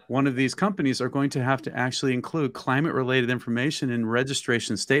every one of these companies are going to have to actually include climate-related information in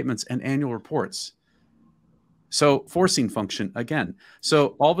registration statements and annual reports. So forcing function again.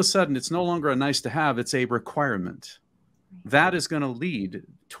 So all of a sudden, it's no longer a nice to have, it's a requirement. That is going to lead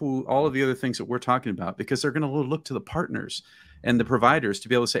to all of the other things that we're talking about, because they're going to look to the partners and the providers to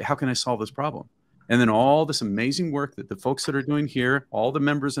be able to say, how can I solve this problem? And then all this amazing work that the folks that are doing here, all the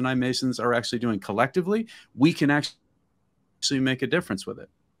members in iMasons are actually doing collectively, we can actually make a difference with it.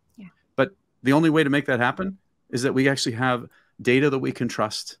 Yeah. But the only way to make that happen is that we actually have data that we can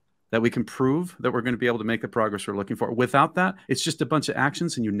trust, that we can prove that we're going to be able to make the progress we're looking for. Without that, it's just a bunch of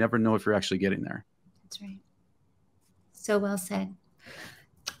actions and you never know if you're actually getting there. That's right. So well said.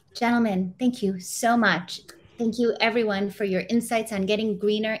 Gentlemen, thank you so much. Thank you everyone for your insights on getting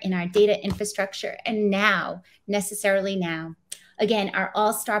greener in our data infrastructure. And now, necessarily now, again, our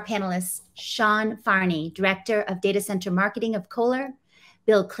all-star panelists, Sean Farney, Director of Data Center Marketing of Kohler,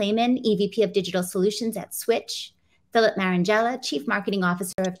 Bill Clayman, EVP of Digital Solutions at Switch, Philip Marangella, Chief Marketing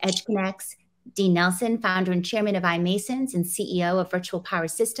Officer of EdgeConneX, Dean Nelson, Founder and Chairman of iMasons and CEO of Virtual Power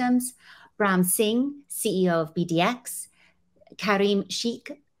Systems, Brahm Singh, CEO of BDX, Karim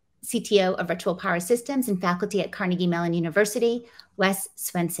Sheikh, CTO of Virtual Power Systems and faculty at Carnegie Mellon University, Wes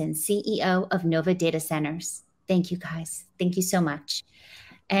Swenson, CEO of Nova Data Centers. Thank you, guys. Thank you so much.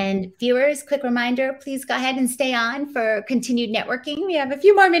 And viewers, quick reminder, please go ahead and stay on for continued networking. We have a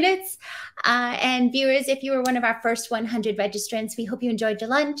few more minutes. And viewers, if you were one of our first 100 registrants, we hope you enjoyed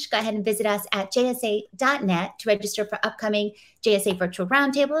your lunch. Go ahead and visit us at jsa.net to register for upcoming JSA virtual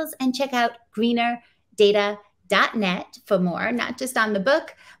roundtables and check out greenerdata.net for more, not just on the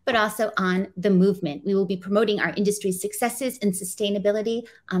book, but also on the movement. We will be promoting our industry's successes in sustainability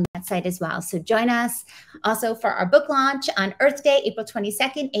on that site as well. So join us also for our book launch on Earth Day, April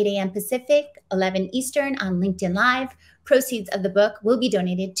 22nd, 8 a.m. Pacific, 11 Eastern on LinkedIn Live. Proceeds of the book will be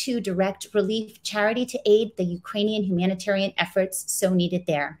donated to Direct Relief Charity to aid the Ukrainian humanitarian efforts so needed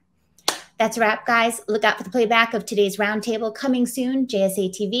there. That's a wrap, guys. Look out for the playback of today's roundtable coming soon,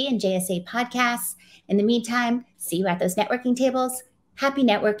 JSA TV and JSA podcasts. In the meantime, see you at those networking tables. Happy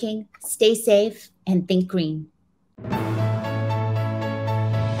networking, stay safe, and think green.